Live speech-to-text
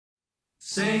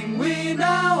Sing we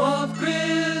now of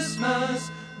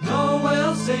Christmas,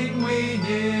 Noel sing we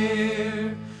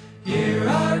near. Hear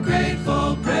our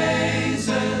grateful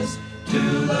praises to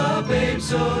the babe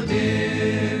so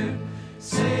dear.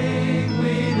 Sing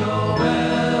we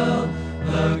Noel,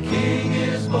 the King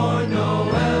is born,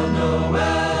 Noel,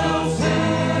 Noel.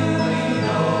 Sing we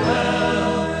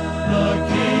Noel, the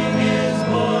King is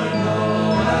born,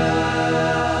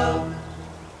 Noel.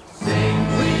 Sing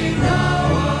we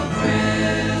now of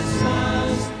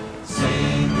Christmas,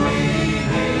 sing we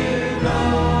hear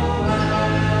Noel.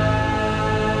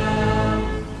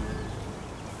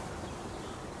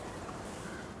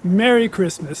 Merry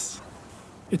Christmas.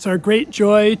 It's our great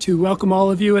joy to welcome all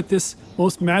of you at this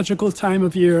most magical time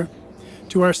of year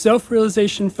to our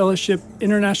Self-Realization Fellowship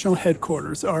International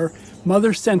Headquarters, our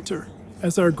Mother Center,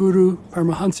 as our Guru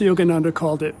Paramahansa Yogananda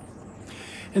called it,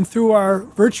 and through our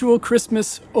virtual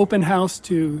Christmas open house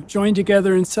to join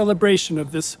together in celebration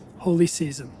of this holy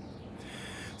season.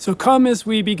 So come as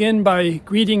we begin by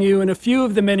greeting you in a few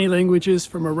of the many languages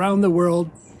from around the world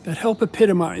that help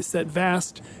epitomize that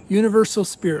vast, universal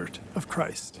spirit of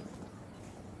Christ.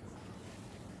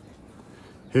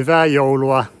 Hyvää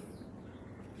joulua.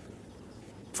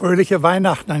 Fröhliche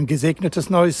Weihnachten, ein gesegnetes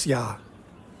neues Jahr.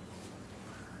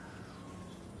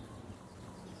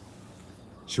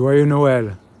 Joyeux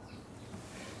Noël.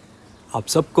 आप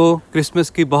सबको Christmas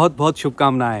की बहुत बहुत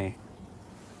शुभकामनाएं।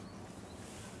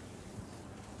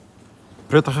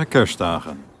 Prettige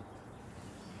kerstdagen.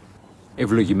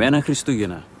 Evoluimena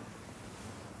Χριστούγεννα.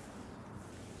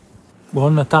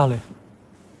 Buon Natale.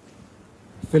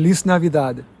 Feliz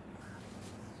Navidad.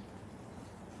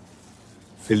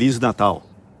 Feliz Natal.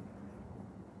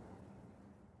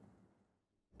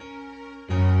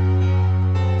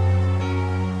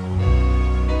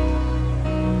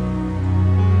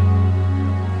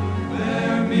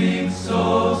 Their meek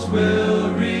souls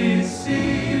will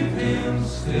receive him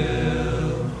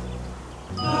still.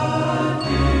 The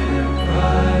dear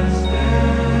Christ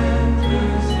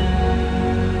enters in.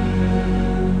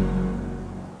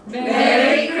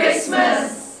 Merry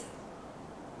Christmas!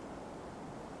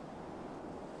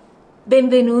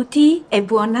 Benvenuti e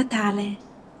buon Natale!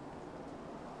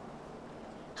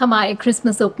 हमारे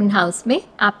Christmas open house में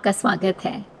आपका स्वागत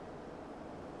है।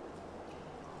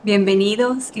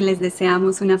 Bienvenidos y les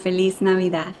deseamos una feliz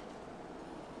Navidad.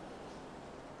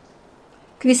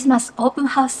 Christmas Open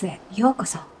House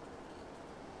요거소.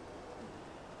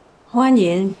 欢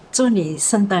迎，祝你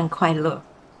圣诞快乐。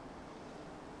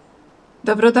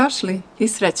 Dobrodošli i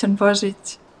srećan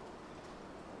Božić.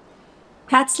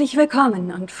 Herzlich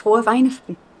willkommen und frohe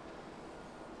Weihnachten.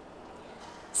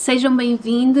 Sejam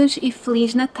bem-vindos e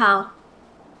Feliz Natal.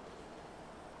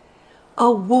 A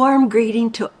warm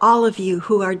greeting to all of you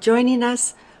who are joining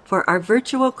us for our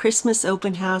virtual Christmas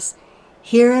open house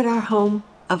here at our home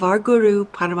of our Guru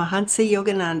Paramahansa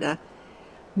Yogananda.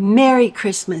 Merry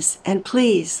Christmas, and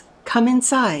please come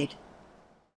inside.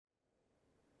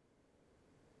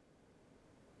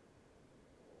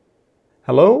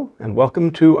 Hello, and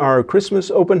welcome to our Christmas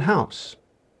open house.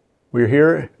 We're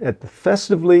here at the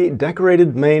festively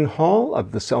decorated main hall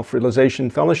of the Self-Realization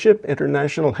Fellowship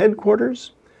International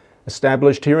Headquarters,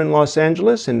 established here in Los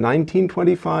Angeles in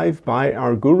 1925 by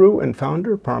our guru and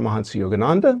founder, Paramahansa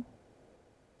Yogananda,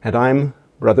 and I'm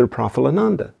Brother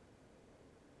Prafulananda.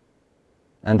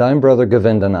 And I'm Brother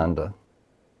Govindananda.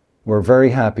 We're very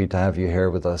happy to have you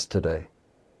here with us today.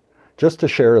 Just to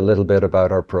share a little bit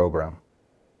about our program.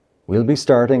 We'll be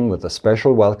starting with a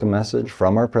special welcome message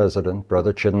from our President,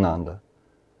 Brother Chidananda,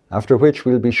 after which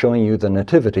we'll be showing you the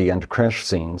nativity and creche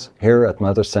scenes here at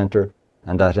Mother Center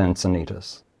and at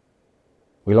Encinitas.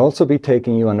 We'll also be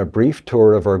taking you on a brief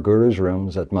tour of our Guru's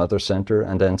rooms at Mother Center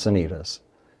and Encinitas,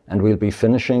 and we'll be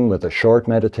finishing with a short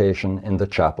meditation in the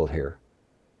chapel here.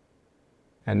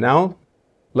 And now,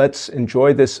 let's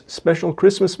enjoy this special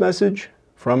Christmas message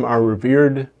from our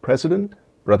revered President,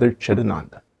 Brother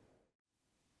Chidananda.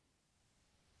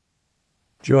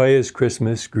 Joyous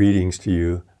Christmas greetings to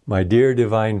you, my dear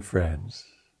divine friends.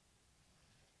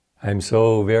 I'm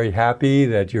so very happy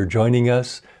that you're joining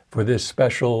us for this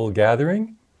special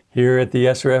gathering here at the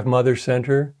SRF Mother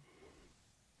Center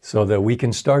so that we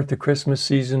can start the Christmas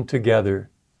season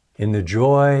together in the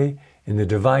joy, in the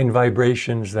divine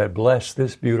vibrations that bless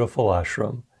this beautiful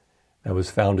ashram that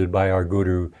was founded by our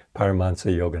Guru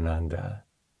Paramahansa Yogananda.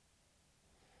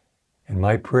 And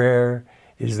my prayer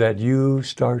is that you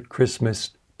start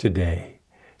Christmas today.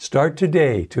 Start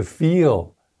today to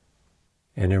feel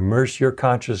and immerse your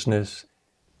consciousness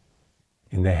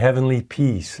in the heavenly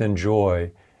peace and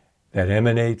joy that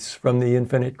emanates from the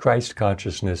infinite Christ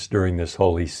consciousness during this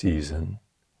holy season.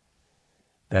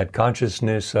 that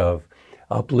consciousness of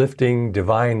uplifting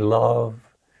divine love,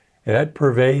 that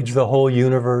pervades the whole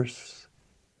universe,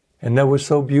 and that was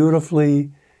so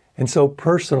beautifully and so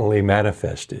personally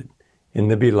manifested in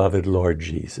the beloved Lord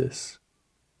Jesus.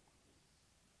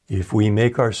 If we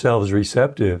make ourselves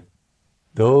receptive,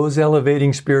 those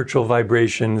elevating spiritual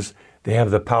vibrations, they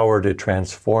have the power to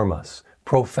transform us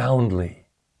profoundly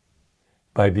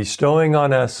by bestowing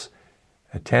on us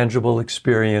a tangible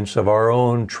experience of our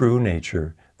own true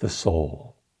nature, the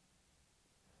soul.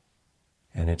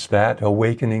 And it's that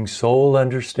awakening soul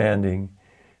understanding,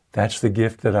 that's the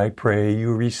gift that I pray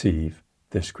you receive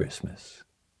this Christmas.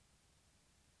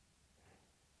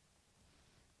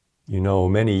 You know,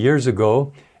 many years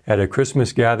ago, at a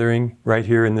Christmas gathering right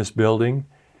here in this building,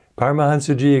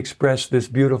 Paramahansa Ji expressed this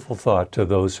beautiful thought to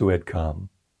those who had come.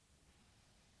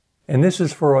 And this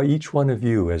is for each one of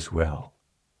you as well.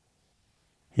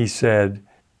 He said,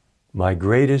 "My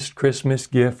greatest Christmas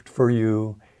gift for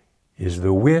you is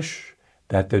the wish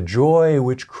that the joy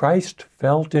which Christ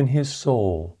felt in his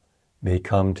soul may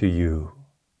come to you."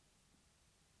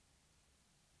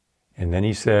 And then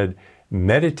he said,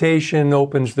 meditation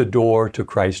opens the door to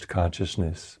Christ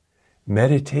consciousness.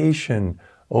 Meditation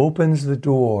opens the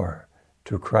door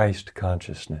to Christ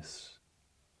consciousness.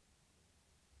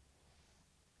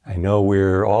 I know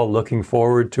we're all looking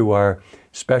forward to our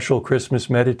special Christmas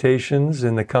meditations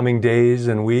in the coming days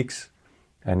and weeks.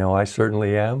 I know I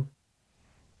certainly am.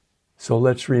 So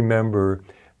let's remember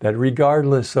that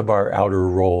regardless of our outer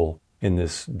role in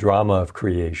this drama of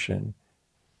creation,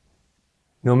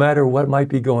 no matter what might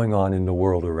be going on in the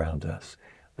world around us,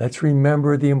 let's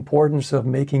remember the importance of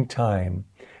making time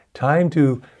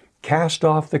to cast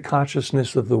off the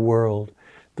consciousness of the world,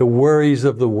 the worries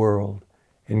of the world,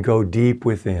 and go deep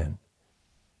within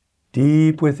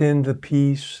the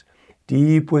peace,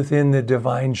 deep within the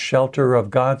divine shelter of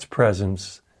God's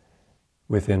presence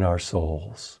within our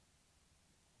souls.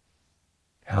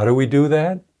 How do we do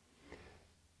that?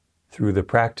 Through the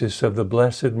practice of the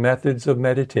blessed methods of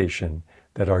meditation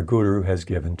that our Guru has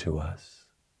given to us.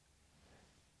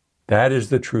 That is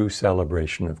the true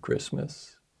celebration of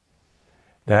Christmas.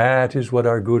 That is what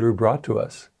our Guru brought to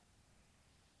us.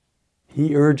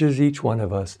 He urges each one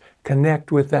of us,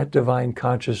 connect with that divine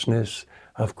consciousness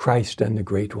of Christ and the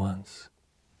great ones.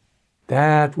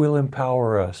 That will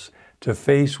empower us to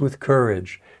face with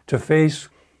courage, to face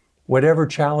whatever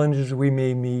challenges we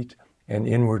may meet and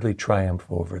inwardly triumph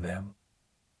over them.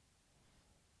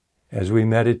 As we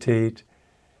meditate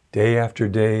day after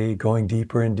day, going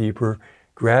deeper and deeper,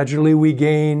 gradually we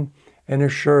gain an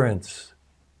assurance,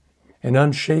 an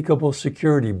unshakable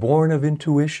security born of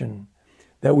intuition,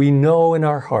 that we know in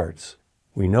our hearts,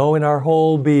 we know in our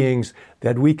whole beings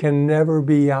that we can never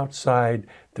be outside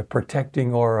the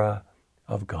protecting aura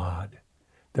of God,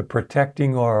 the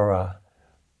protecting aura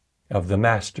of the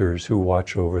masters who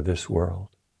watch over this world.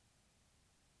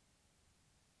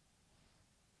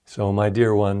 So, my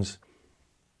dear ones,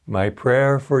 my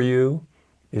prayer for you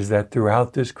is that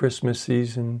throughout this Christmas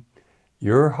season,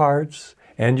 your hearts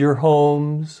and your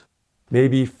homes may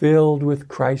be filled with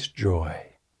Christ's joy,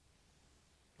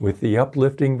 with the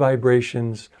uplifting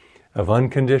vibrations of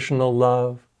unconditional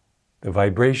love, the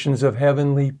vibrations of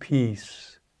heavenly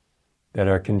peace that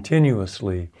are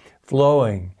continuously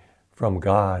flowing from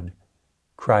God,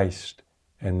 Christ,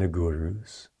 and the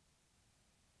Gurus.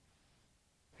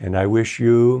 And I wish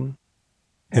you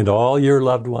and all your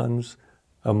loved ones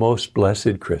a most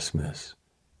blessed Christmas.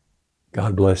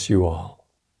 God bless you all.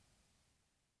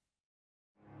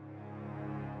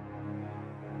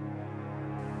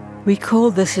 We call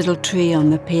this little tree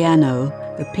on the piano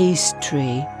the peace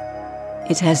tree.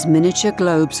 It has miniature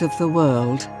globes of the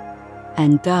world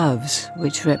and doves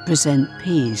which represent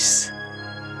peace.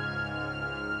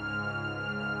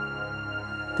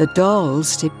 The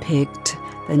dolls depict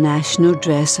the national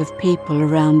dress of people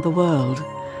around the world,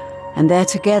 and their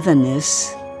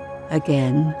togetherness,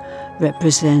 again,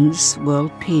 represents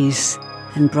world peace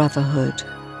and brotherhood.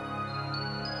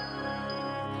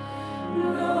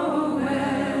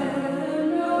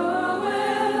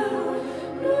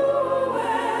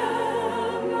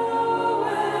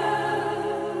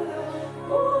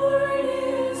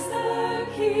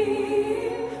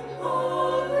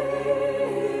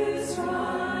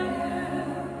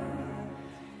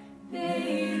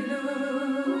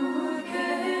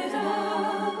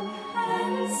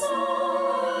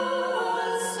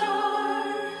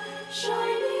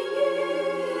 Shining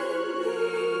in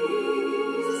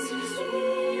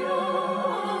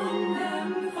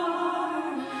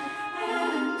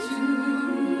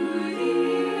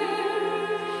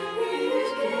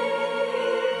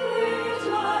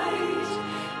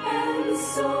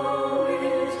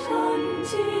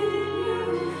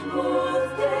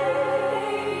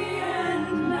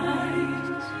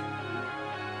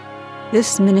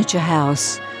This miniature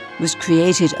house was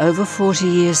created over 40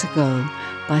 years ago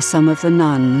by some of the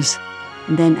nuns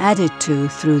and then added to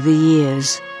through the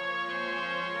years.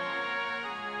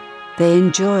 They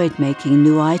enjoyed making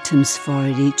new items for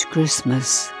it each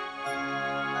Christmas.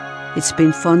 It's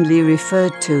been fondly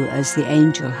referred to as the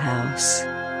Angel House.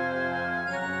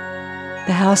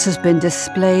 The house has been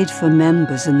displayed for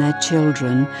members and their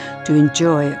children to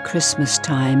enjoy at Christmas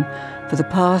time for the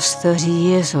past 30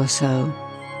 years or so,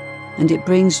 and it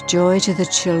brings joy to the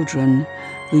children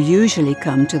who usually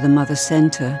come to the Mother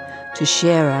Center to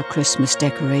share our Christmas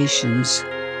decorations.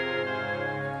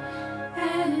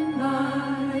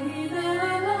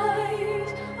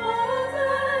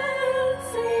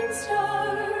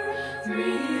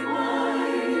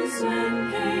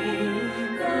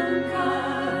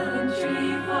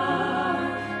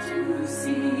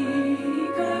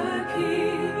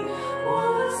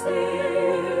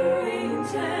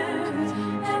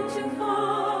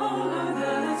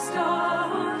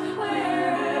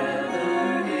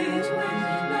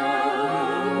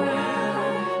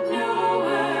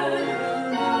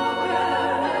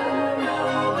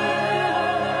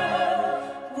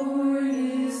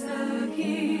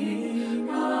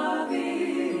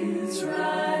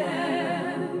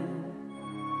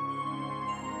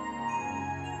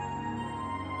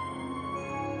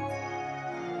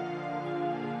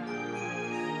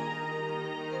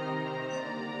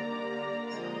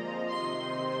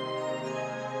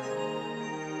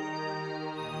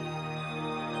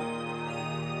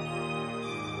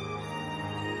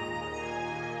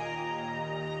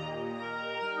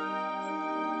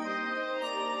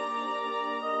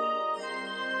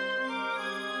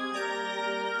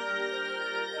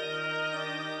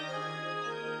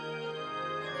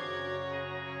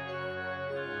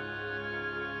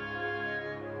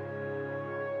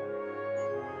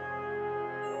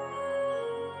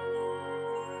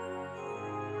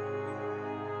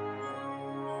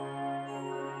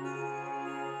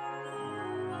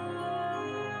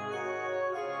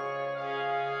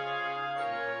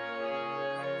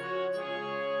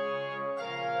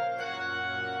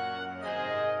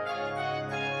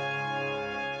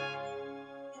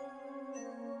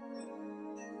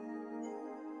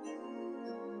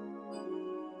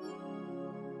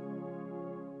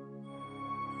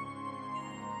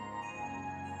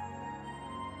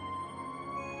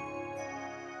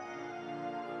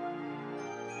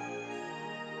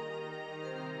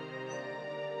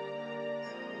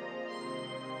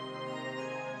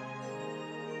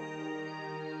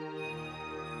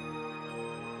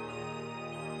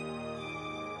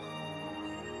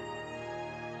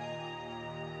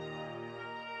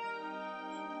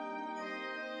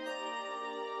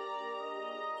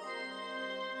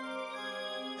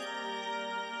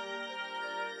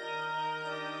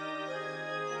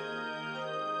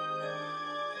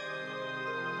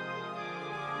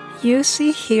 You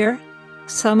see here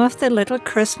some of the little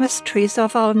Christmas trees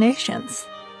of all nations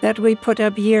that we put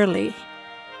up yearly.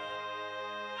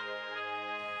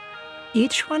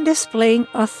 Each one displaying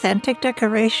authentic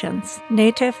decorations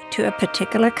native to a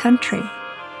particular country.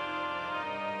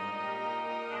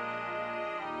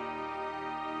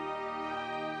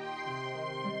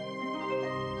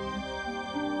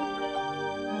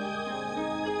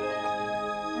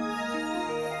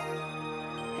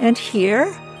 And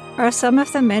here are some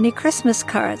of the many Christmas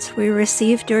cards we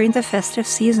received during the festive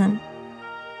season.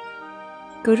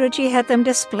 Guruji had them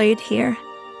displayed here,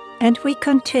 and we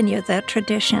continue that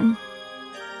tradition.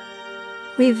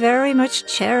 We very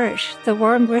much cherish the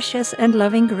warm wishes and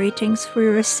loving greetings we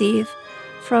receive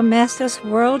from Master's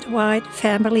worldwide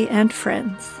family and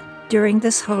friends during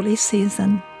this holy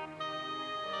season.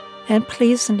 And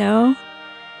please know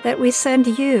that we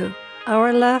send you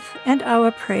our love and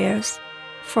our prayers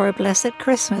for a blessed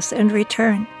Christmas in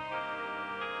return.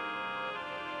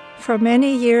 For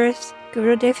many years,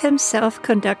 Gurudev himself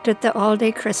conducted the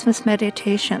all-day Christmas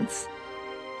meditations.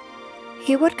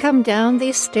 He would come down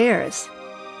these stairs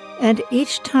and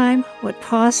each time would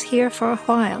pause here for a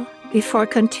while before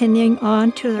continuing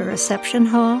on to the reception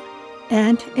hall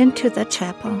and into the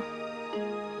chapel.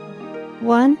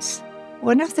 Once,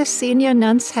 one of the senior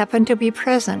nuns happened to be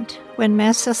present when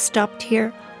Master stopped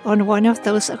here on one of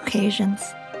those occasions.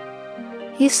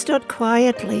 He stood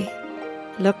quietly,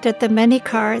 looked at the many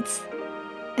cards,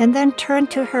 and then turned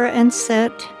to her and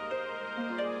said,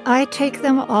 "I take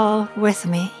them all with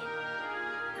me,"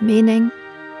 meaning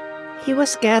he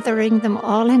was gathering them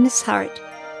all in his heart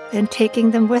and taking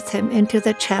them with him into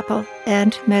the chapel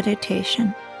and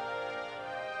meditation.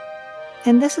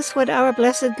 And this is what our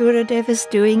blessed Gurudev is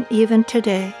doing even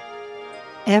today,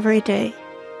 every day,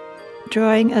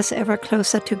 drawing us ever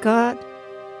closer to God,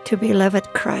 to beloved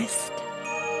Christ.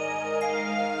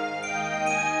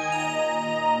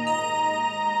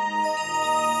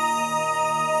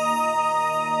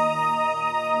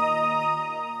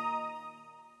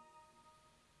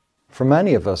 For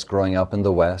many of us growing up in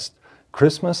the West,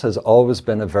 Christmas has always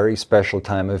been a very special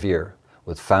time of year,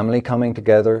 with family coming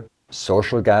together,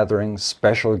 social gatherings,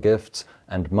 special gifts,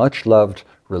 and much-loved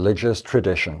religious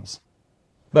traditions.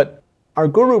 But our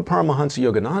Guru Paramahansa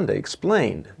Yogananda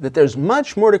explained that there's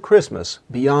much more to Christmas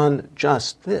beyond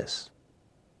just this.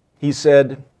 He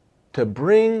said, to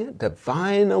bring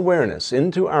divine awareness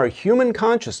into our human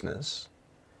consciousness,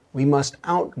 we must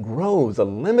outgrow the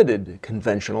limited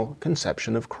conventional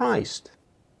conception of Christ.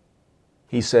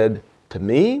 He said, to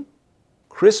me,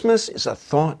 Christmas is a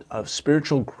thought of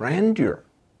spiritual grandeur,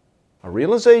 a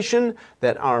realization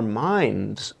that our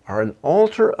minds are an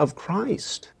altar of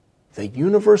Christ, the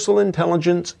universal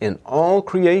intelligence in all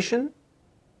creation.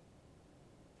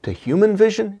 To human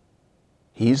vision,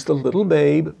 He's the little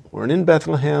babe born in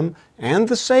Bethlehem and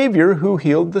the Savior who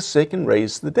healed the sick and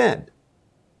raised the dead.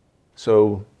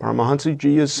 So Paramahansa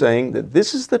Ji is saying that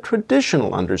this is the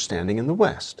traditional understanding in the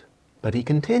West. But he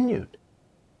continued,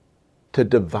 to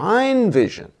divine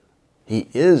vision, He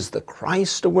is the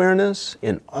Christ awareness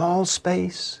in all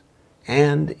space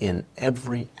and in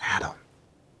every atom.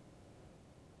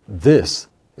 This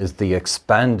is the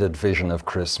expanded vision of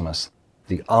Christmas,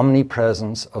 the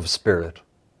omnipresence of Spirit.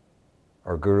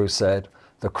 Our Guru said,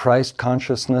 the Christ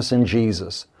consciousness in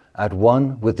Jesus, at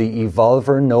one with the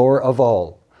evolver knower of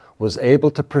all, was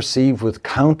able to perceive with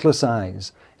countless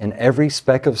eyes in every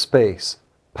speck of space,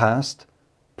 past,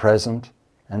 present,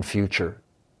 and future.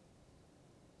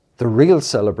 The real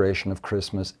celebration of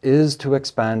Christmas is to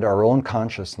expand our own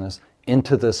consciousness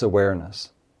into this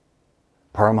awareness.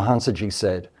 Paramahansa Ji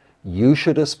said, you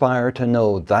should aspire to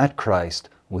know that Christ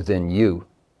within you.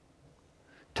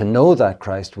 To know that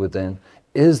Christ within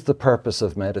is the purpose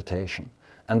of meditation.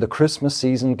 And the Christmas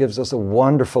season gives us a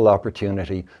wonderful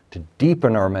opportunity to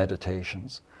deepen our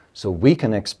meditations so we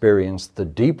can experience the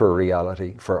deeper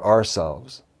reality for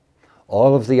ourselves.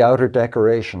 All of the outer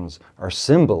decorations are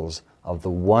symbols of the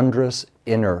wondrous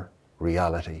inner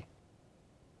reality.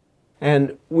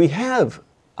 And we have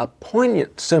a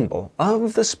poignant symbol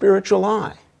of the spiritual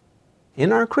eye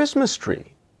in our Christmas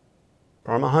tree.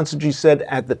 Paramahansa Ji said,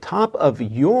 at the top of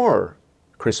your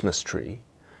Christmas tree,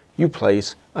 you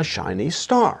place a shiny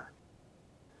star.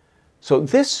 So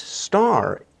this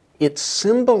star, it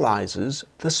symbolizes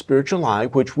the spiritual eye,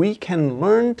 which we can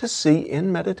learn to see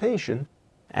in meditation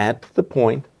at the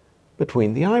point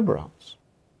between the eyebrows.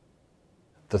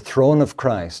 The throne of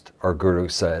Christ, our Guru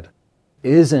said,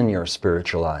 is in your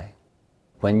spiritual eye.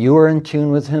 When you are in tune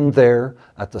with Him there,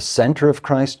 at the center of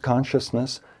Christ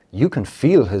consciousness, you can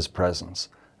feel His presence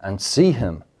and see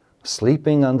Him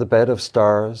sleeping on the bed of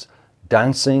stars,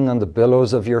 dancing on the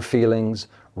billows of your feelings,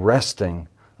 resting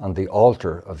on the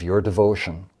altar of your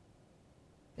devotion.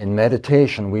 In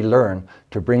meditation, we learn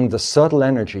to bring the subtle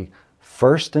energy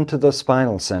first into the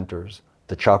spinal centers,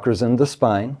 the chakras in the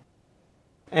spine.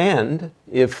 And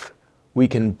if we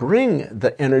can bring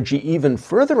the energy even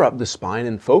further up the spine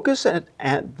and focus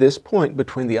at this point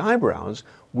between the eyebrows,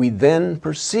 we then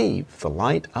perceive the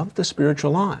light of the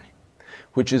spiritual eye,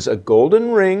 which is a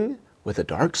golden ring with a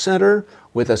dark center,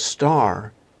 with a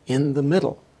star in the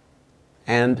middle.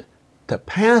 And to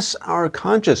pass our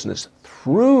consciousness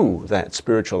through that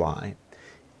spiritual eye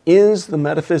is the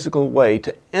metaphysical way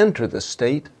to enter the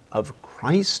state of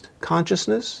Christ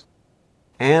consciousness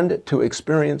and to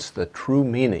experience the true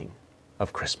meaning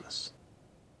of Christmas.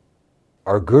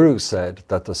 Our Guru said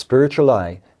that the spiritual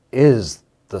eye is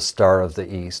the star of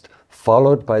the East,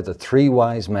 followed by the three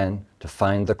wise men to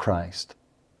find the Christ.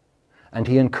 And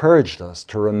he encouraged us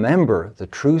to remember the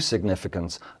true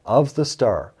significance of the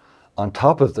star on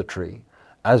top of the tree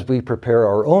as we prepare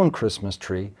our own Christmas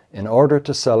tree in order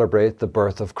to celebrate the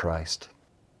birth of Christ.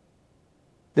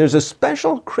 There's a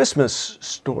special Christmas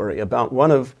story about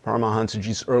one of Paramahansa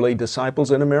Ji's early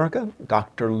disciples in America,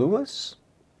 Dr. Lewis.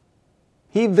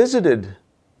 He visited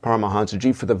Paramahansa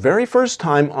Ji for the very first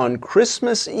time on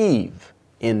Christmas Eve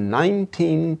in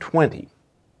 1920.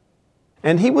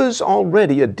 And he was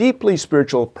already a deeply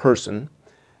spiritual person,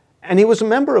 and he was a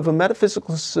member of a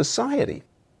metaphysical society.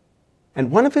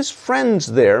 And one of his friends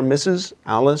there, Mrs.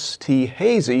 Alice T.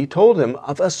 Hazy, told him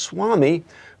of a Swami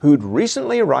who'd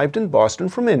recently arrived in Boston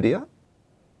from India,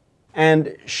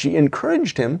 and she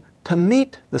encouraged him to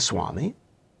meet the Swami.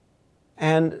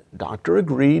 And Doctor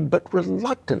agreed, but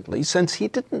reluctantly, since he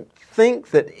didn't think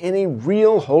that any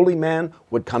real holy man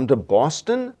would come to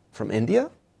Boston from India.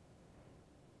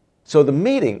 So the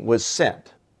meeting was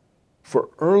set for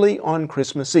early on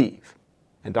Christmas Eve.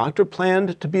 And Doctor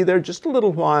planned to be there just a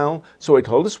little while, so he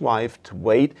told his wife to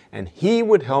wait and he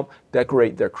would help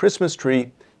decorate their Christmas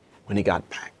tree when he got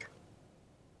back.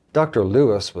 Dr.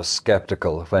 Lewis was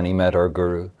skeptical when he met our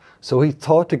guru, so he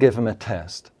thought to give him a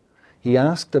test. He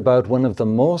asked about one of the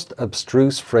most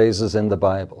abstruse phrases in the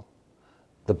Bible.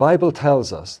 The Bible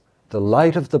tells us, "The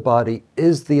light of the body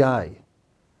is the eye.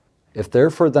 If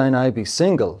therefore thine eye be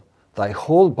single, thy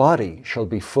whole body shall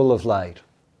be full of light.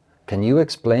 Can you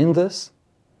explain this?"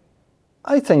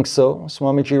 "I think so,"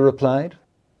 Swamiji replied.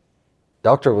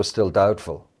 Doctor was still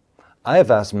doubtful. "I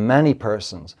have asked many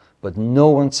persons, but no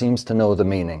one seems to know the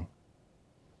meaning."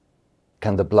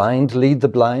 "Can the blind lead the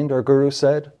blind?" our guru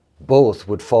said. "Both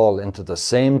would fall into the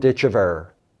same ditch of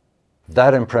error."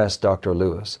 That impressed Dr.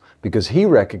 Lewis because he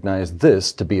recognized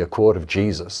this to be a quote of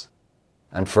Jesus.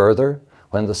 And further,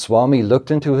 when the Swami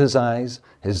looked into his eyes,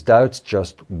 his doubts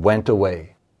just went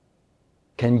away.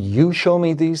 "Can you show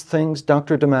me these things?"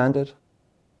 Doctor demanded.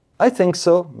 "I think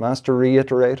so," Master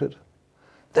reiterated.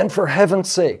 "Then for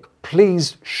heaven's sake,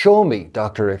 please show me,"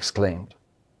 Doctor exclaimed.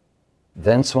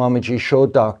 Then Swamiji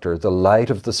showed Doctor the light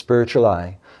of the spiritual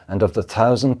eye and of the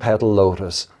 1,000-petal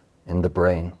lotus in the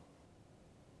brain.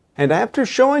 And after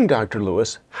showing Dr.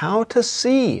 Lewis how to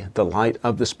see the light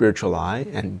of the spiritual eye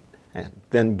and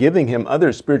then giving him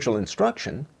other spiritual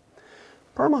instruction,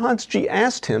 Paramahansaji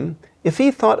asked him if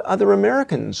he thought other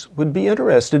Americans would be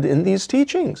interested in these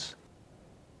teachings.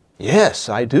 "Yes,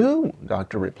 I do,"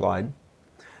 Doctor replied.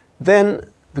 Then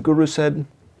the Guru said,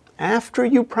 "After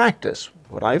you practice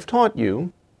what I've taught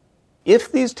you,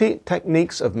 if these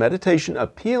techniques of meditation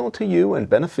appeal to you and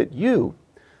benefit you,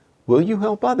 will you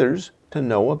help others to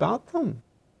know about them?"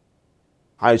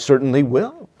 "I certainly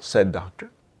will," said Doctor.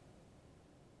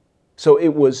 So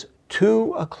it was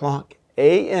 2:00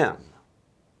 a.m.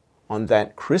 on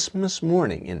that Christmas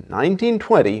morning in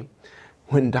 1920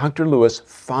 when Dr. Lewis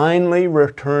finally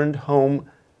returned home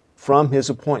from his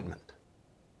appointment.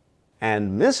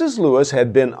 And Mrs. Lewis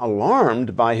had been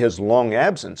alarmed by his long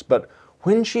absence, but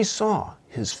when she saw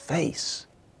his face,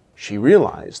 she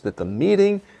realized that the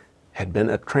meeting had been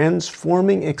a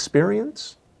transforming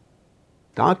experience.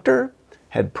 Doctor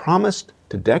had promised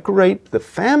to decorate the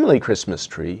family Christmas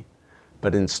tree,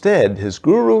 but instead his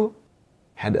guru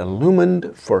had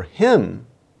illumined for him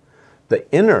the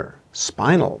inner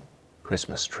spinal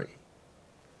Christmas tree.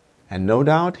 And no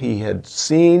doubt he had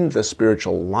seen the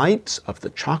spiritual lights of the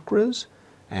chakras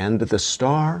and the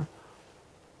star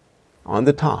on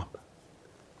the top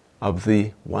of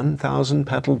the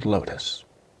 1,000-petaled lotus.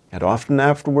 And often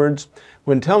afterwards,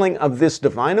 when telling of this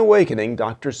divine awakening,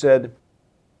 Doctor said,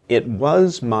 "It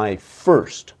was my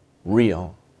first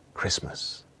real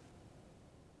Christmas."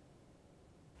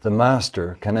 The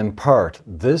Master can impart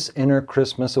this inner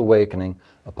Christmas awakening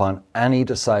upon any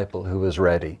disciple who is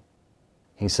ready.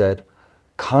 He said,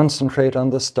 "Concentrate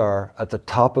on the star at the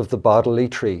top of the bodily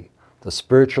tree, the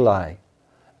spiritual eye,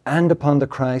 and upon the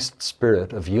Christ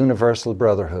spirit of universal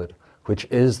brotherhood, which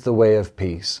is the way of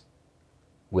peace.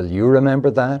 Will you remember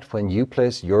that when you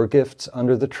place your gifts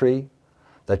under the tree,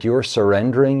 that you are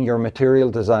surrendering your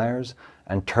material desires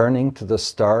and turning to the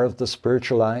star of the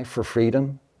spiritual eye for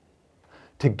freedom?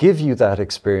 To give you that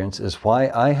experience is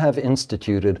why I have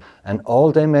instituted an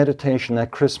all-day meditation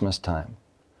at Christmas time,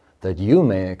 that you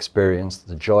may experience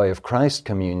the joy of Christ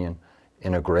communion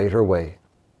in a greater way."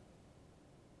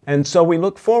 And so we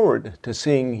look forward to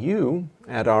seeing you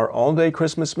at our all-day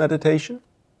Christmas meditation,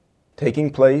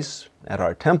 taking place at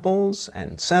our temples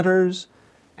and centers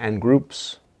and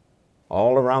groups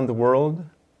all around the world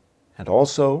and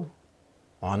also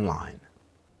online.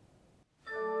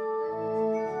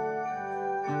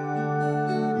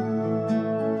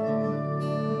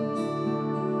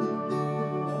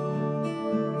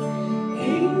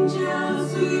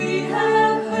 Angels we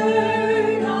have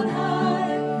heard on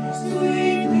high,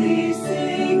 sweetly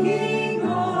singing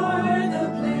o'er the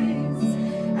plains,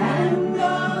 and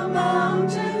the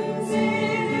mountains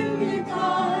in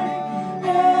reply,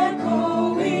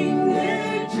 echoing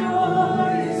their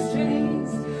joyous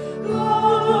strains.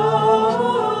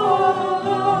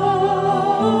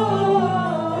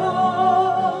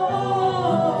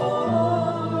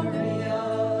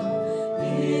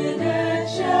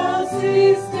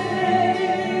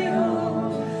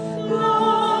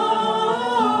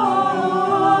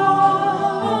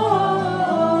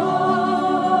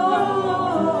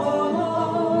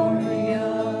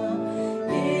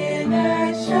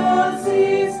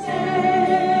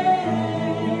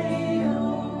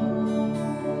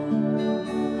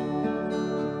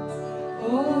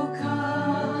 Oh,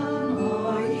 come,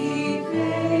 all ye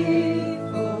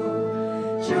faithful,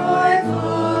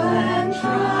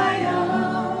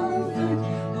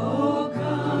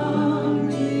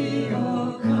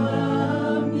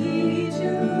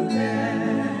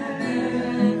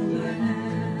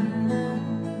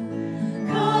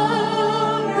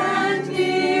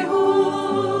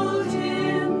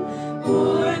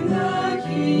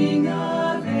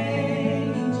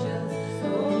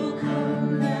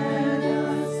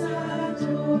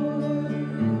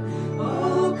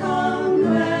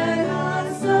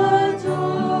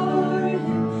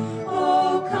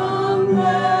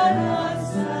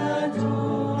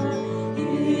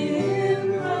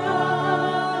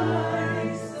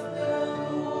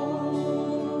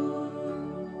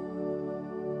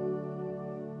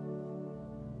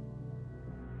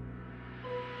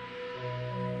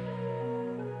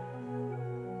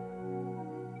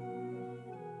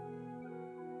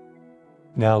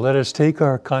 Now let us take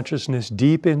our consciousness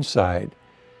deep inside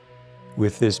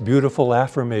with this beautiful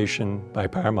affirmation by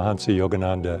Paramahansa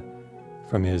Yogananda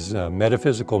from his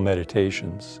metaphysical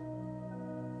meditations.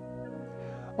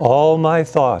 All my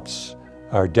thoughts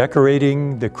are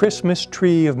decorating the Christmas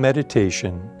tree of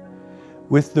meditation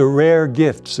with the rare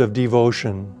gifts of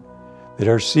devotion that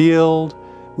are sealed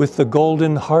with the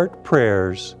golden heart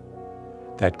prayers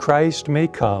that Christ may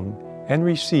come and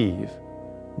receive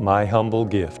my humble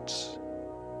gifts.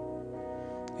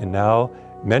 And now,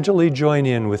 mentally join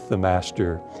in with the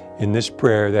Master in this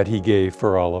prayer that he gave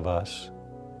for all of us.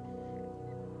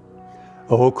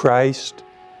 O Christ,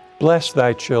 bless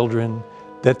thy children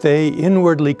that they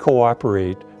inwardly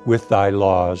cooperate with thy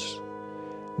laws.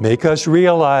 Make us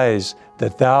realize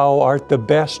that thou art the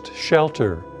best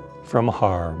shelter from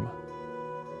harm.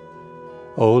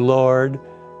 O Lord,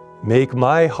 make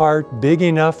my heart big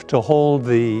enough to hold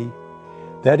thee,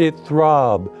 that it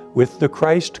throb with the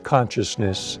Christ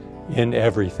consciousness in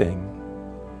everything.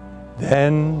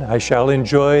 Then I shall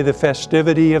enjoy the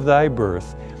festivity of thy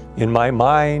birth in my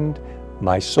mind,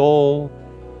 my soul,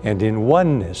 and in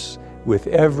oneness with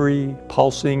every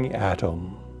pulsing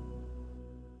atom.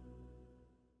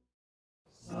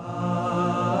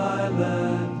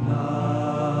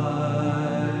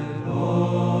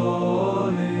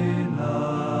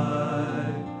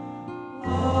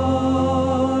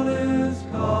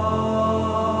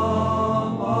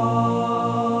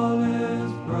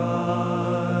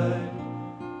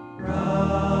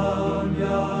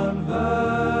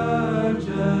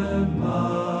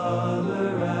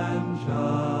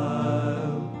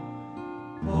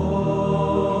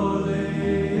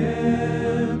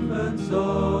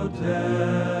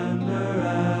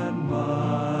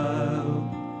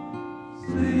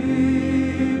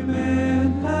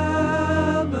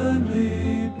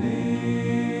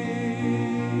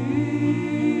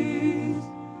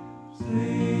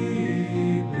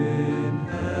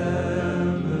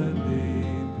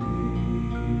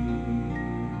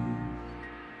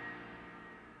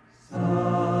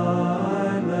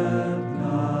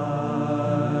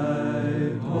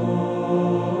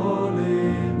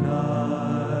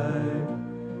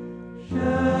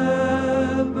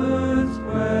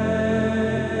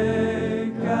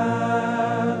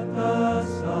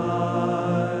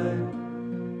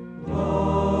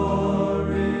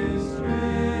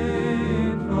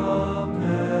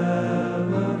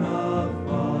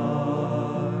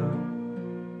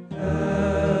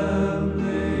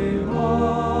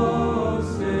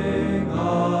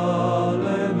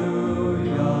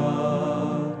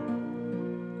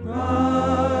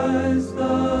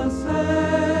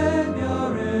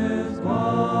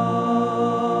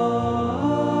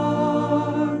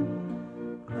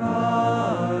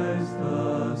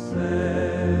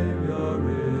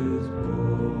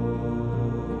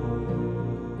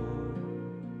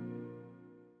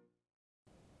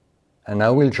 And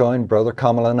now we'll join Brother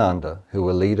Chidananda, who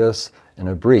will lead us in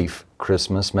a brief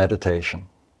Christmas meditation.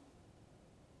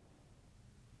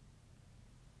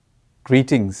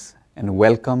 Greetings and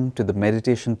welcome to the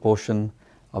meditation portion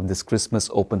of this Christmas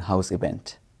open house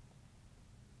event.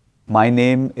 My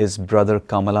name is Brother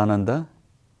Chidananda,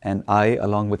 and I,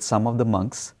 along with some of the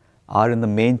monks, are in the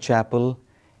main chapel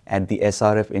at the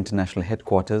SRF International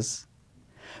Headquarters,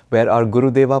 where our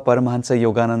Gurudeva Paramahansa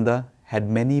Yogananda had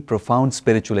many profound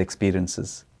spiritual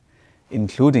experiences,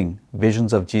 including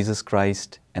visions of Jesus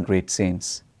Christ and great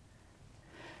saints.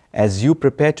 As you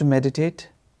prepare to meditate,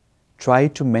 try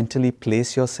to mentally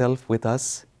place yourself with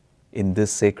us in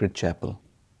this sacred chapel.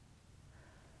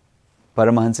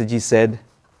 Paramahansa Ji said,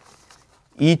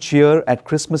 each year at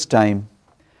Christmas time,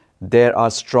 there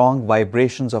are strong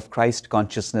vibrations of Christ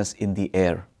consciousness in the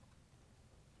air.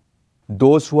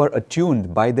 Those who are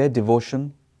attuned by their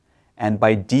devotion and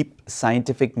by deep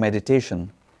scientific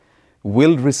meditation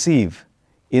will receive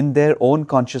in their own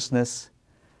consciousness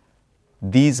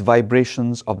these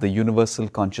vibrations of the universal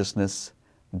consciousness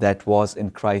that was in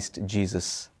Christ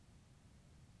Jesus.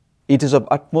 It is of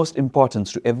utmost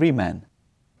importance to every man,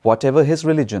 whatever his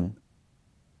religion,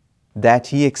 that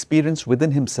he experience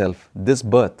within himself this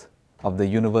birth of the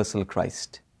universal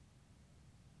Christ.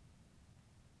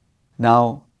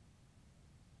 Now,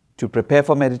 to prepare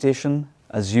for meditation,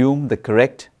 assume the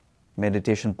correct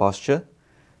meditation posture,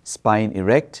 spine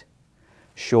erect,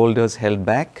 shoulders held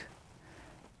back,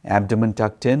 abdomen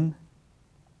tucked in,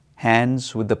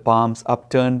 hands with the palms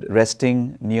upturned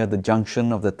resting near the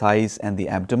junction of the thighs and the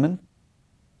abdomen,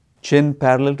 chin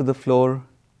parallel to the floor,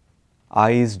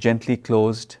 eyes gently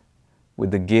closed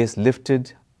with the gaze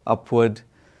lifted upward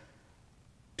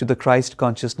to the Christ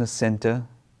consciousness center,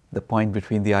 the point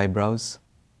between the eyebrows.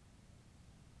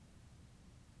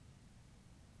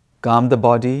 Calm the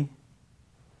body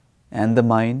and the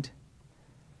mind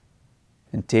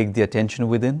and take the attention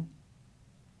within.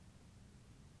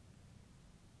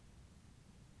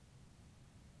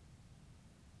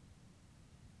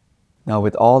 Now,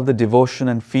 with all the devotion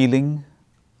and feeling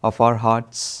of our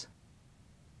hearts,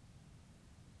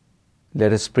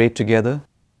 let us pray together.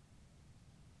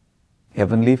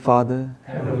 Heavenly Father,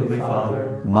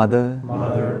 Mother,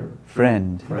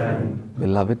 Friend,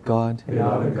 beloved God,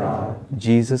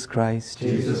 Jesus Christ,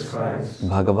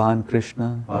 Bhagavan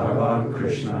Krishna,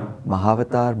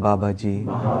 Mahavatar Babaji,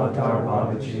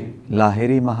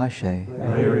 Lahiri Mahashay,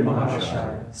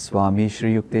 Swami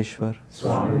Shri Yukteswar,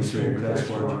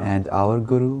 and our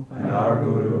Guru,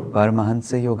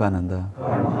 Paramahansa Yogananda,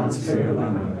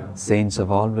 saints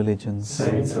of all religions,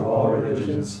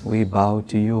 we bow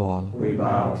to you all.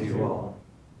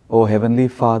 O Heavenly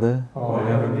Father,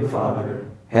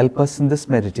 help us in this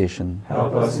meditation,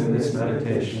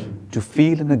 to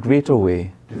feel in a greater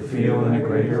way,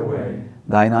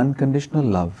 Thine unconditional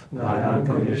love,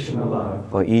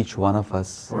 for each one of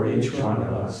us.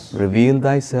 Reveal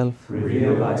Thyself,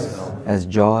 as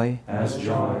joy,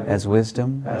 as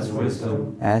wisdom,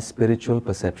 as spiritual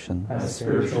perception.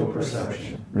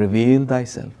 Reveal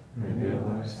Thyself.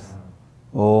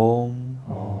 Om.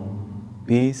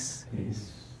 Peace.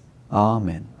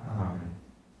 Amen.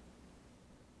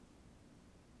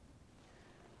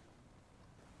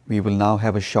 We will now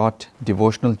have a short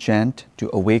devotional chant to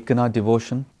awaken our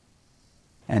devotion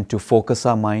and to focus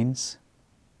our minds.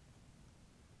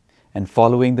 And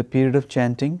following the period of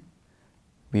chanting,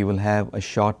 we will have a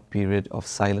short period of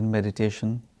silent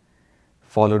meditation,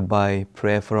 followed by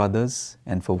prayer for others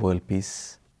and for world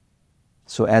peace.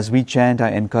 So as we chant,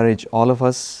 I encourage all of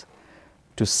us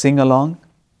to sing along,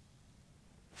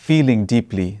 feeling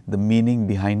deeply the meaning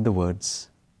behind the words.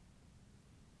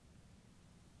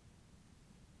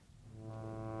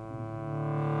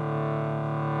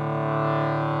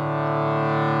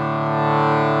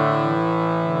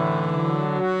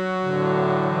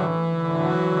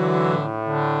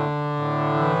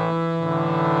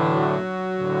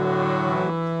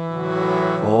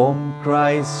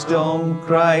 Christ, Om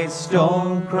Christ,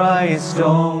 Om Christ,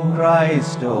 Om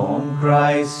Christ, Om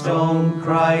Christ, Om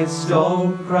Christ,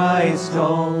 Om Christ,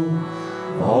 Om.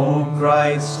 Om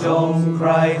Christ, Om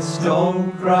Christ,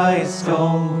 Om Christ,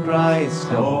 Om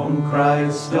Christ, Om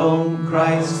Christ, Om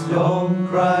Christ, Om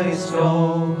Christ,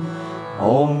 Om.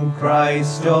 Om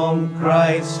Christ, Om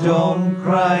Christ, Om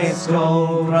Christ,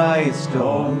 Om Christ,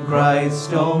 Om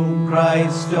Christ, Om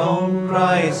Christ, Om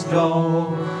Christ,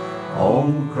 Om.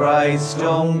 Om Christ,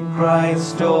 Om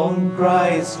Christ, Om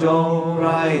Christ, Om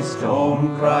Christ,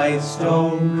 Om Christ,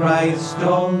 Om Christ,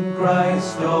 Om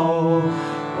Christ, Om.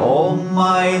 Om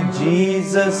my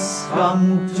Jesus,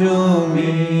 come to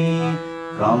me,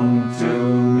 come to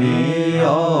me,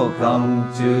 oh come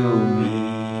to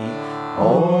me.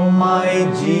 Oh my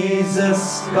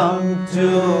Jesus, come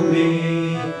to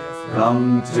me,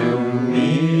 come to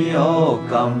me, oh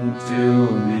come to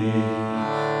me.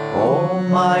 Oh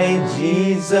my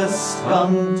Jesus,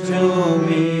 come to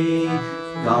me,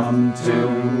 come to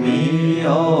me,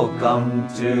 oh come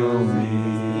to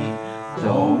me.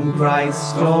 Om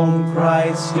Christ, Om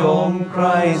Christ, Om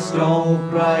Christ, Om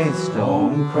Christ,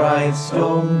 Om Christ,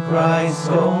 Om Christ,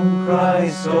 Om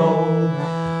Christ, Om.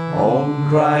 Om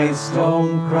Christ,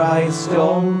 Om Christ,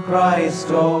 Om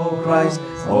Christ, Om Christ,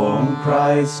 Om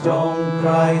Christ, Om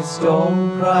Christ, Om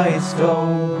Christ,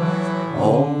 Om.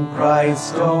 Om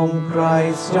Christ, Om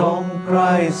Christ, Om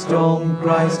Christ, Om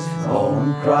Christ,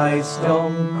 Om Christ,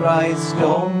 Om Christ,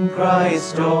 Om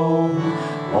Christ, Om.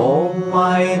 Om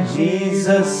my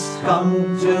Jesus,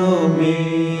 come to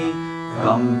me,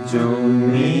 come to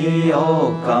me,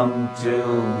 oh come to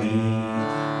me.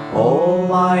 Oh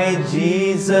my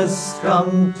Jesus,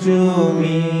 come to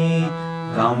me,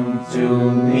 come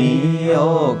to me,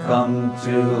 oh come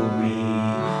to me.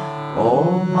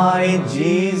 Oh my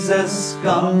Jesus,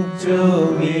 come to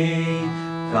me,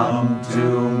 come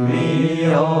to me,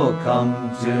 oh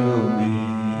come to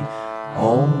me.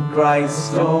 Om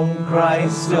Christ, Om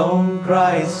Christ, Om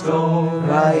Christ, Om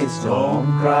Christ,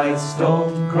 Om Christ,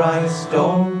 Om Christ,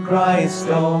 Om Christ,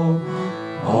 Om.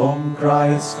 Om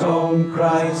Christ, Om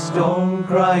Christ, Om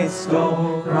Christ,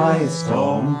 Om Christ,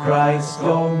 Om Christ,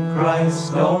 Om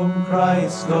Christ, Om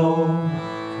Christ, Om.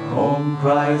 Om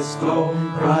Christ, Om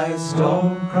Christ,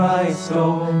 Om Christ,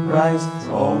 Om Christ,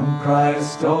 Om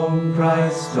Christ, Om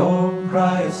Christ, Om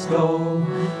Christ, Om.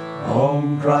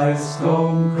 Om Christ,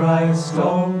 Om Christ,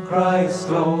 Om Christ,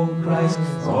 Om Christ,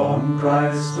 Om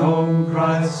Christ, Om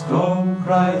Christ, Om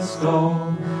Christ,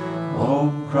 Om.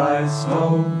 Om Christ,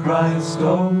 Om Christ,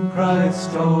 Om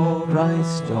Christ, Om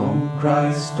Christ, Om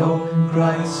Christ, Om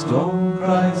Christ, Om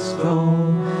Christ,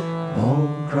 Om Christ,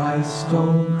 Om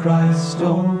Christ,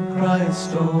 Om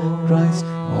Christ, Om Christ,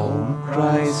 Om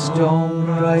Christ, Om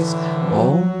Christ,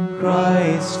 Om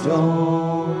Christ,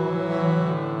 Om.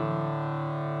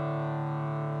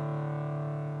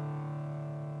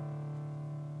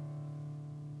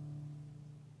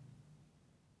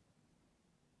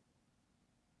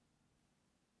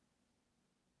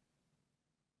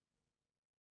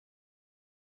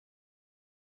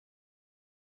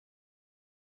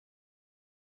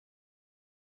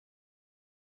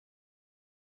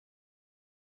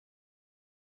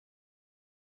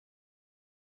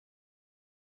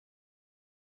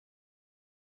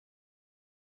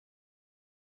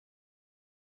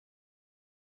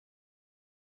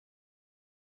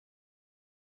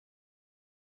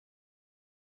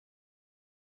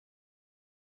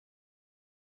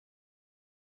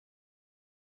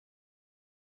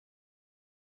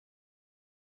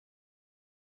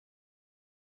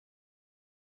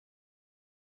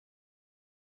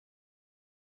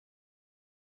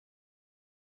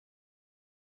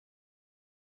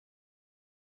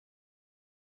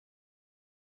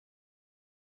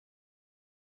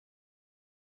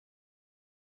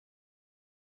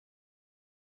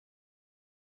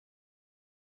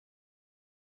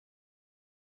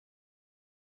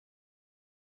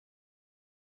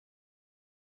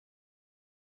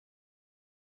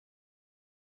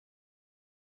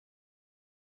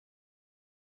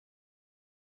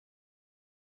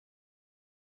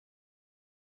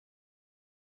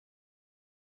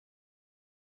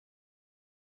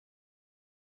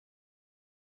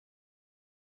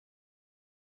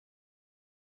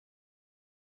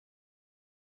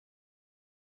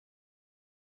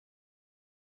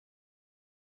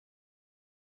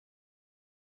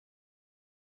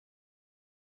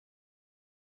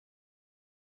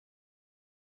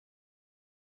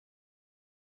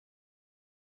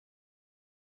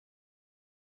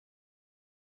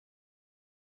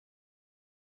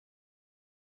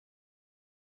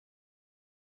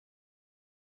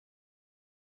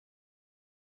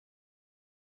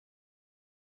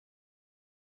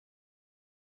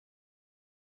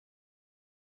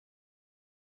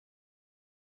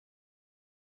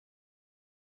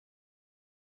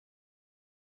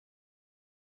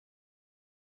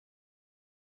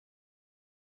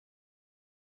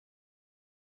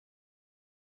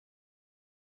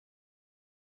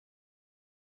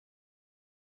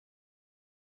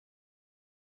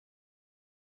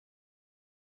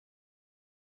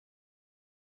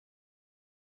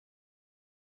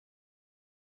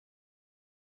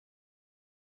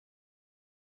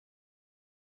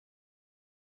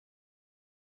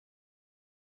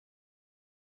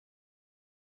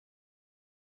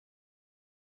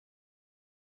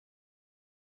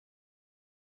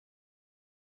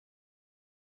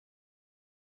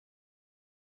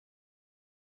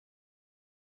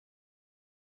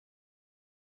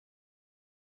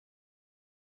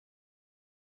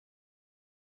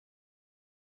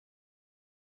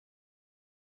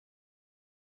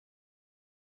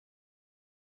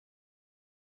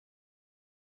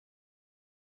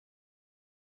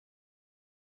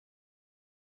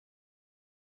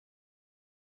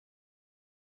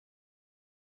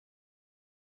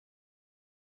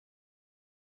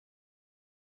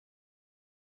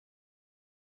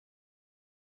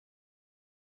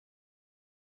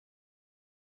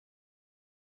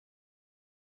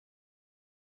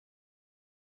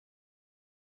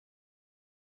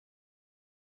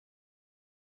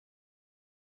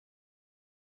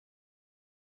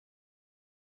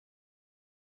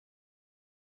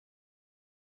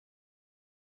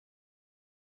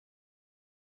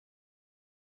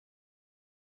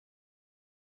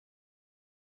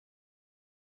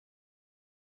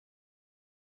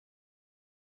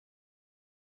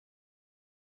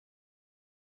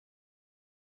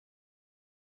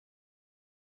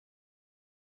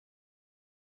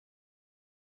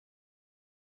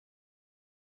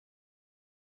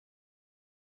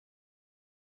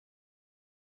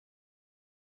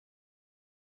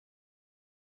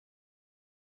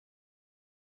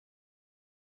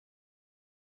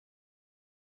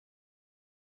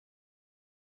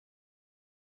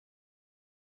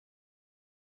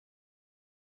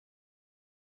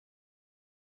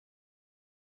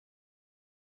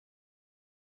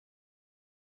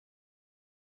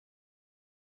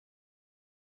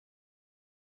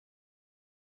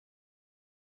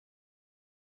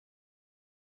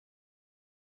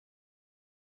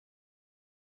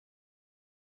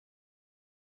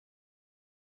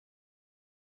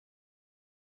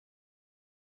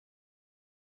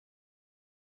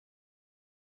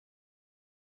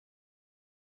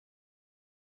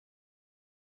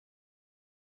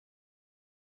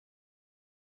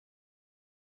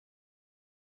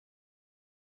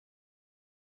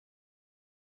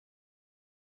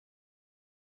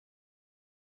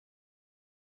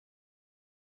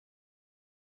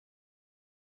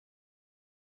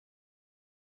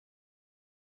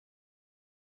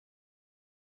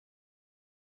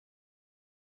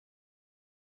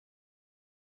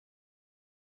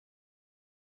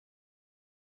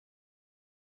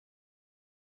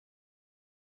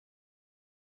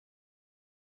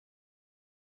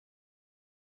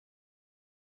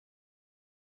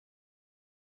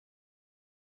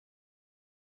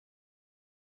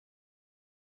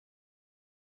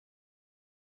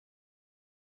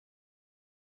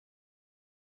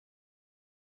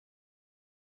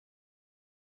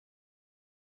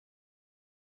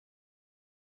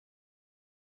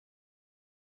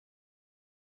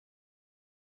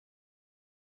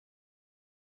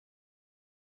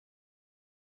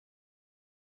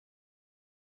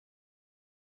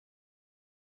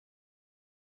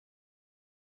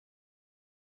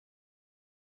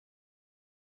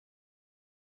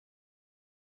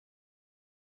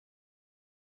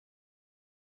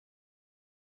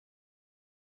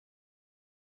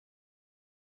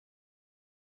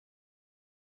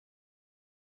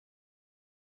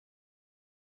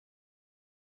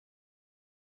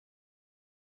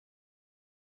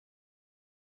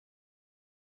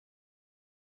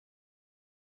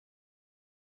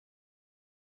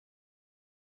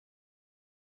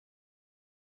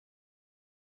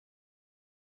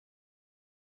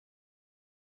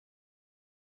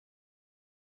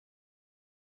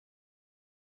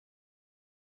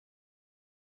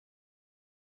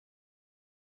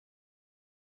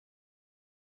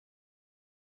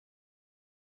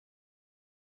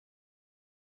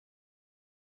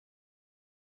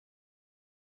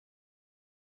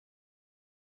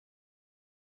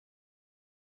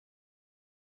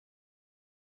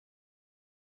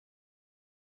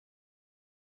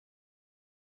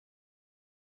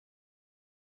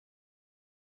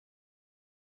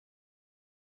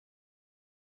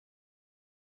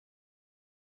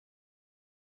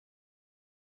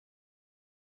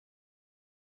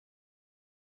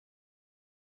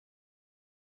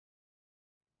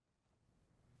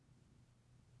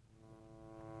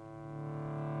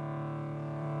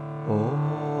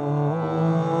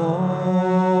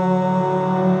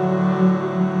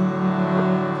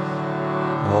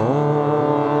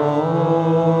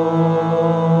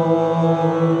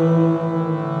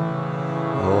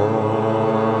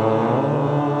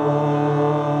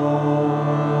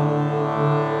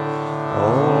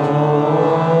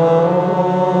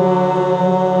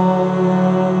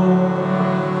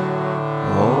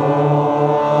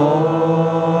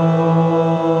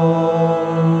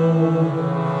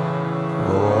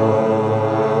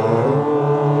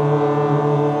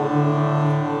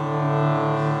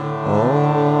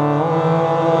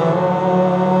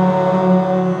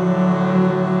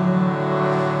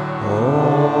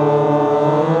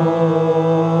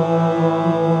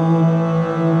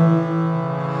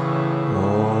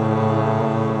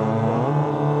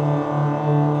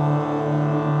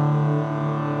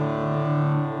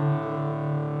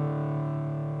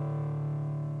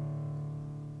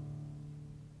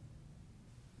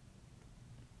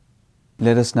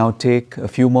 Let us now take a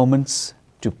few moments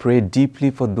to pray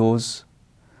deeply for those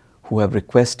who have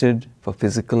requested for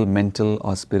physical, mental,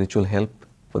 or spiritual help,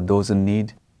 for those in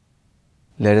need.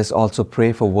 Let us also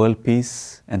pray for world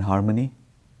peace and harmony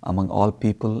among all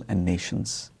people and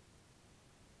nations.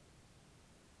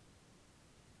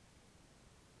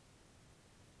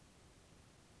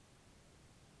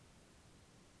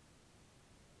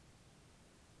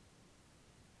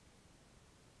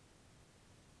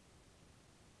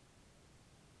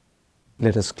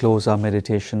 Let us close our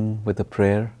meditation with a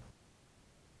prayer.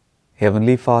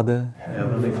 Heavenly Father,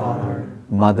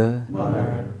 Mother,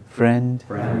 Friend,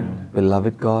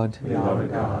 beloved God,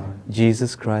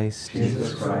 Jesus Christ,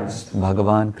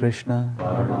 Bhagavan Krishna,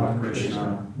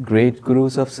 great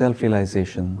Gurus of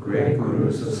self-realization,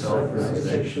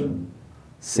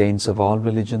 saints of all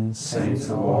religions,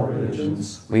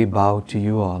 we bow to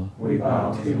you all.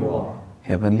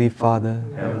 Heavenly Father,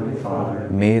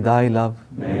 may Thy love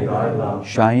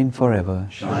shine forever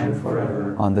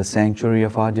on the sanctuary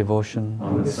of our devotion,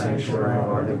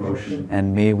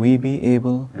 and may we be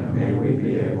able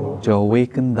to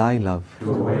awaken Thy love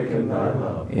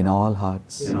in all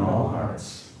hearts.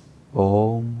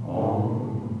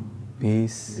 Om,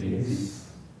 peace.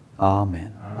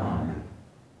 Amen.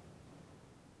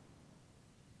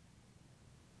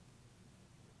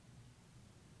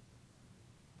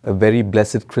 A very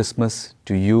blessed Christmas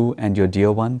to you and your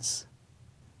dear ones.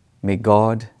 May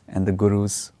God and the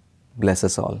Gurus bless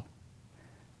us all.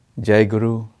 Jai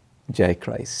Guru, Jai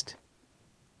Christ.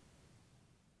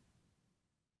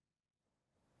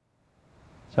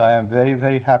 So I am very,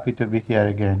 very happy to be here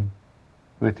again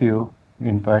with you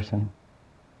in person.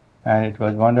 And it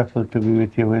was wonderful to be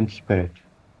with you in spirit.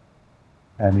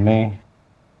 And may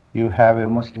you have a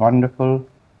most wonderful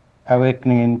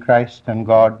awakening in Christ and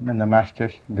God and the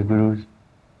Masters, the Gurus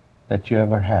that you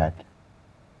ever had.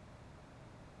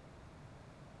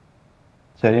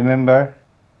 So remember,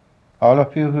 all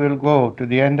of you who will go to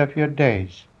the end of your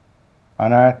days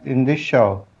on earth in this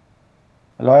show,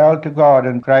 loyal to God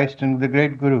and Christ and the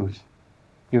great Gurus,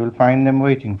 you will find them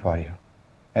waiting for you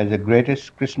as the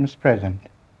greatest Christmas present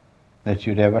that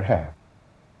you'd ever have.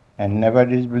 And never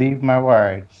disbelieve my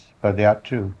words, for they are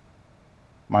true.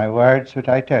 My words, which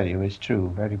I tell you, is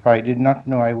true, but if I did not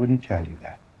know, I wouldn't tell you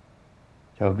that.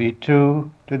 So be true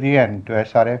to the end to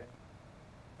SRF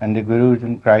and the Gurus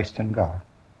and Christ and God,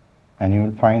 and you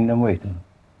will find them waiting.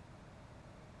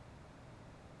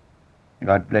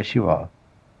 God bless you all.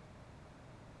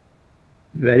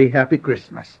 Very happy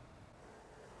Christmas.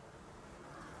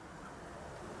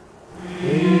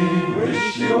 We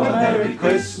wish you a Merry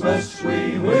Christmas.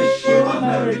 We wish you a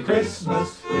Merry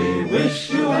Christmas. We wish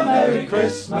you a Merry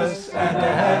Christmas and a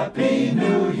Happy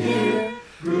New Year.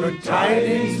 Good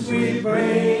tidings we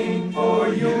bring for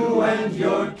you and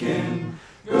your kin.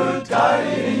 Good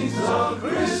tidings of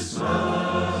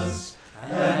Christmas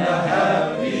and a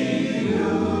Happy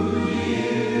New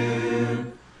Year.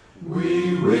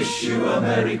 We wish you a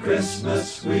Merry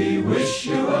Christmas. We wish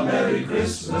you a Merry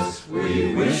Christmas.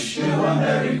 We wish you a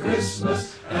Merry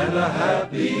Christmas and a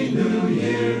Happy New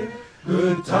Year.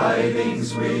 Good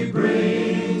tidings we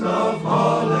bring of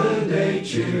holiday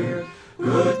cheer.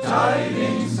 Good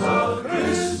tidings of